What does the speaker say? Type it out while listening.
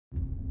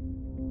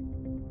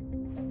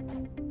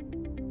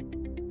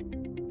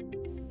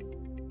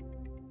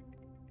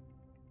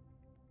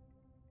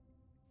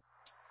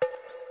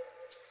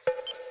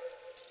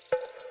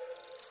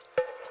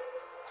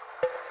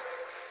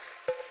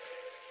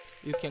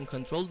You can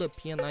control the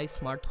PNI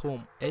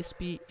SmartHome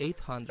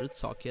WP800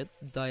 socket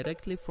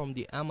directly from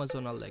the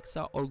Amazon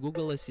Alexa or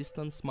Google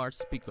Assistant smart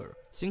speaker.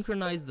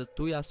 Synchronize the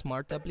Tuya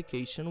Smart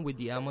application with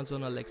the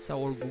Amazon Alexa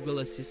or Google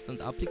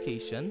Assistant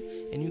application,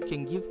 and you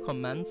can give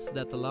commands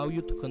that allow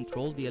you to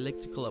control the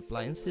electrical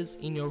appliances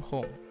in your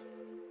home.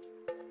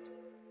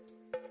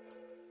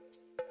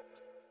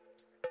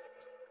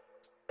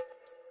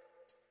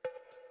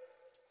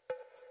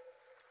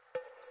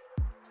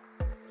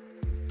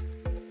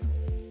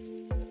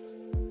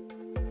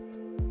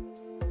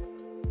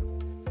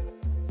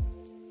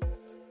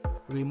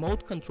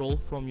 Remote control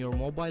from your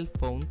mobile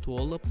phone to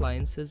all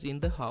appliances in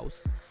the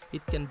house.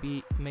 It can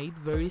be made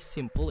very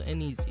simple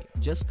and easy.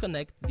 Just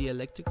connect the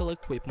electrical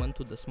equipment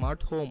to the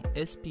SmartHome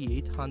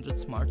WP800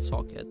 smart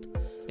socket,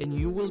 and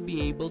you will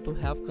be able to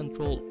have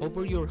control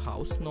over your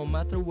house no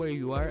matter where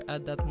you are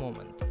at that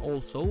moment.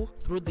 Also,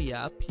 through the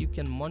app, you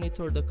can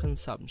monitor the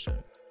consumption.